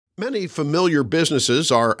Many familiar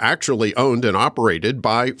businesses are actually owned and operated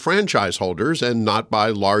by franchise holders and not by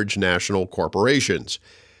large national corporations.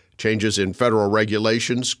 Changes in federal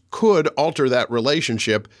regulations could alter that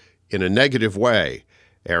relationship in a negative way.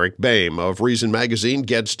 Eric Boehm of Reason magazine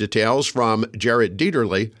gets details from Jarrett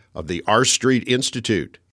Dieterle of the R Street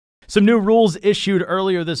Institute. Some new rules issued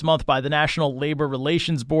earlier this month by the National Labor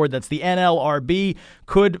Relations Board, that's the NLRB,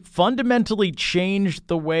 could fundamentally change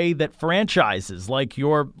the way that franchises like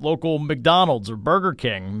your local McDonald's or Burger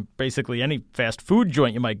King, basically any fast food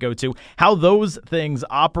joint you might go to, how those things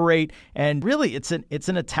operate. And really, it's an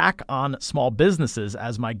attack on small businesses,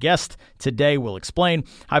 as my guest today will explain.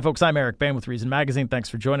 Hi, folks. I'm Eric Boehm with Reason magazine. Thanks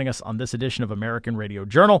for joining us on this edition of American Radio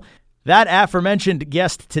Journal. That aforementioned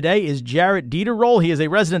guest today is Jarrett Dieterle. He is a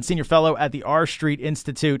resident senior fellow at the R Street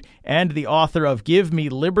Institute and the author of Give Me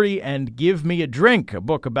Liberty and Give Me a Drink, a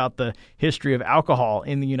book about the history of alcohol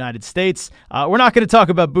in the United States. We're not going to talk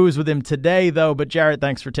about booze with him today, though, but Jarrett,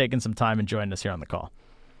 thanks for taking some time and joining us here on the call.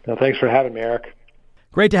 No, thanks for having me, Eric.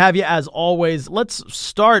 Great to have you, as always. Let's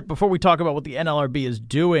start, before we talk about what the NLRB is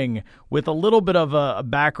doing, with a little bit of a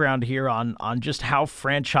background here on just how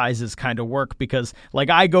franchises kind of work, because, like,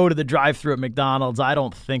 I go to the drive-thru at McDonald's, I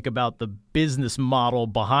don't think about the business model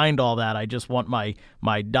behind all that. I just want my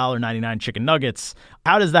 $1.99 chicken nuggets.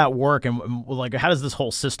 How does that work, and like, how does this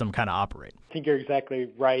whole system kind of operate? I think you're exactly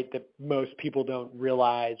right that most people don't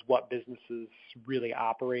realize what businesses really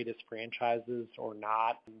operate as franchises or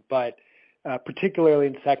not, but particularly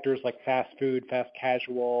in sectors like fast food, fast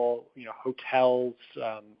casual, hotels,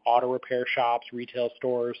 auto repair shops, retail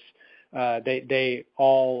stores, they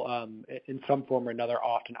all, in some form or another,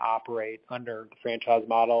 often operate under the franchise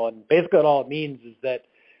model. And basically all it means is that,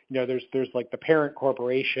 there's like the parent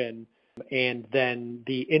corporation, and then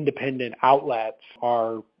the independent outlets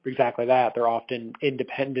are exactly that. They're often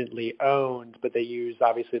independently owned, but they use,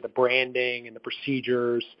 obviously, the branding and the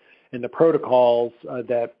procedures and the protocols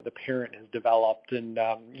that the parent has developed. And,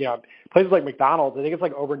 places like McDonald's, I think it's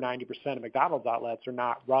like over 90% of McDonald's outlets are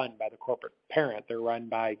not run by the corporate parent. They're run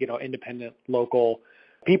by, independent local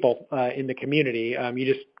people in the community.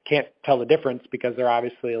 You just can't tell the difference because they're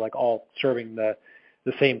obviously like all serving the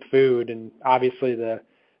same food. And obviously the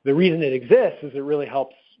reason it exists is it really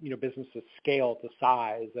helps, businesses scale to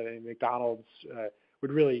size. I mean, McDonald's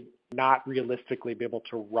would really not realistically be able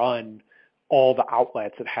to run all the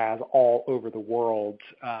outlets it has all over the world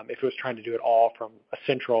if it was trying to do it all from a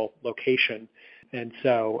central location. And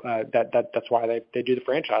so that's why they do the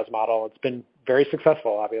franchise model. It's been very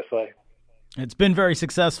successful, obviously. It's been very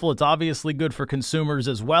successful. It's obviously good for consumers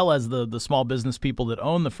as well as the small business people that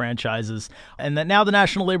own the franchises. And that now the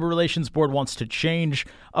National Labor Relations Board wants to change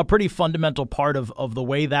a pretty fundamental part of the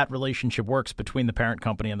way that relationship works between the parent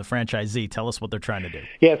company and the franchisee. Tell us what they're trying to do.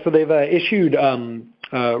 Yeah, so they've issued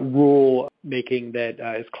rule making that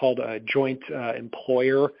is called a joint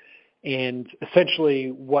employer. And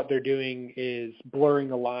essentially what they're doing is blurring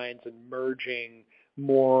the lines and merging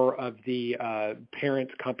more of the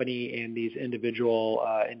parent company and these individual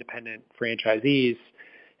independent franchisees.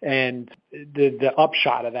 And the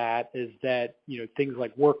upshot of that is that, things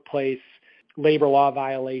like workplace labor law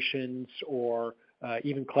violations or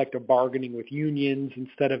even collective bargaining with unions,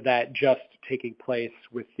 instead of that just taking place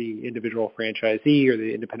with the individual franchisee or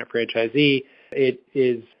the independent franchisee, it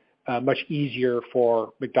is much easier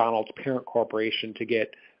for McDonald's parent corporation to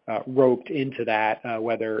get roped into that,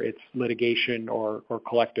 whether it's litigation or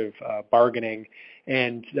collective bargaining.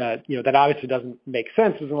 And, that obviously doesn't make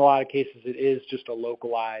sense, because in a lot of cases it is just a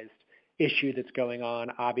localized issue that's going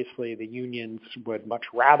on. Obviously, the unions would much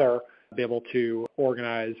rather be able to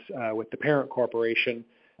organize with the parent corporation.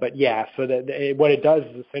 But yeah, so what it does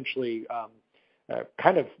is essentially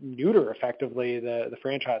kind of neuter, effectively, the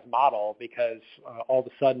franchise model, because all of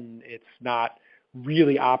a sudden it's not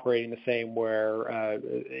really operating the same, where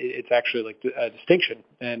it's actually like a distinction,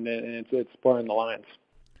 and it's blurring the lines.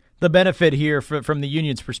 The benefit here from the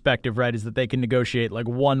union's perspective, right, is that they can negotiate like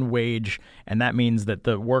one wage, and that means that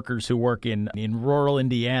the workers who work in rural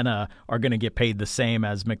Indiana are going to get paid the same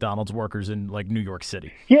as McDonald's workers in like New York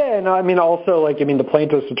City. Yeah, and I mean also the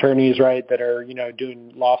plaintiffs' attorneys, right, that are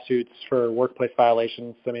doing lawsuits for workplace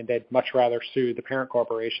violations. I mean, they'd much rather sue the parent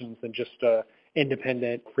corporations than just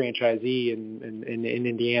independent franchisee in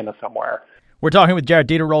Indiana somewhere. We're talking with Jarrett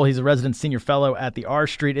Dieterle. He's a resident senior fellow at the R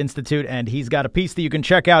Street Institute, and he's got a piece that you can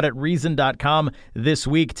check out at Reason.com this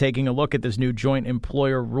week, taking a look at this new joint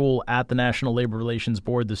employer rule at the National Labor Relations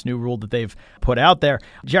Board, this new rule that they've put out there.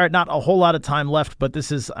 Jarrett, not a whole lot of time left, but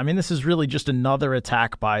this is really just another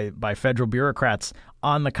attack by federal bureaucrats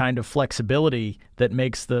on the kind of flexibility that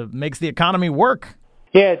makes the economy work.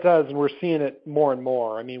 Yeah, it does, and we're seeing it more and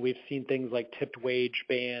more. I mean, we've seen things like tipped wage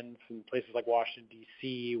bans in places like Washington,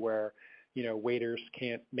 D.C., where, waiters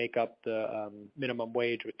can't make up the minimum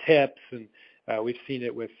wage with tips, and we've seen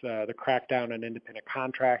it with the crackdown on independent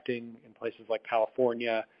contracting in places like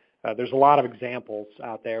California. There's a lot of examples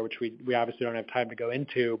out there, which we obviously don't have time to go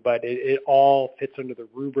into, but it all fits under the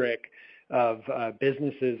rubric of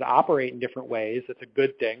businesses operate in different ways. It's a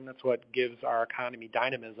good thing. That's what gives our economy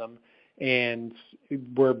dynamism. And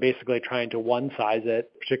we're basically trying to one-size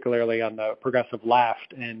it, particularly on the progressive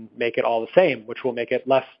left, and make it all the same, which will make it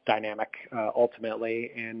less dynamic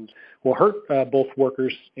ultimately and will hurt both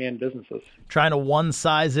workers and businesses. Trying to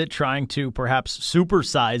one-size it, trying to perhaps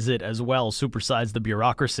supersize it as well, supersize the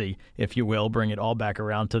bureaucracy, if you will, bring it all back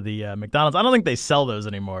around to the McDonald's. I don't think they sell those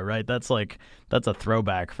anymore, right? That's a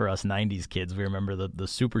throwback for us 90s kids. We remember the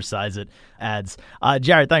supersize it ads.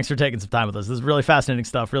 Jarrett, thanks for taking some time with us. This is really fascinating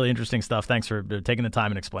stuff, really interesting stuff. Thanks for taking the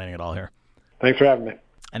time and explaining it all here. Thanks for having me.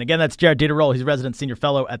 And again, that's Jarrett Dieterle. He's a resident senior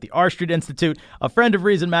fellow at the R Street Institute, a friend of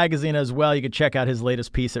Reason Magazine as well. You can check out his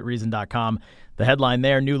latest piece at Reason.com. The headline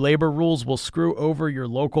there, New Labor Rules Will Screw Over Your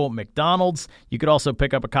Local McDonald's. You could also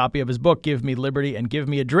pick up a copy of his book, Give Me Liberty and Give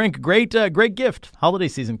Me a Drink. Great gift. Holiday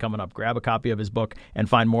season coming up. Grab a copy of his book and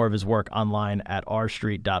find more of his work online at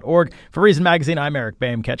rstreet.org. For Reason Magazine, I'm Eric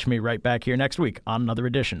Boehm. Catch me right back here next week on another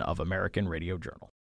edition of American Radio Journal.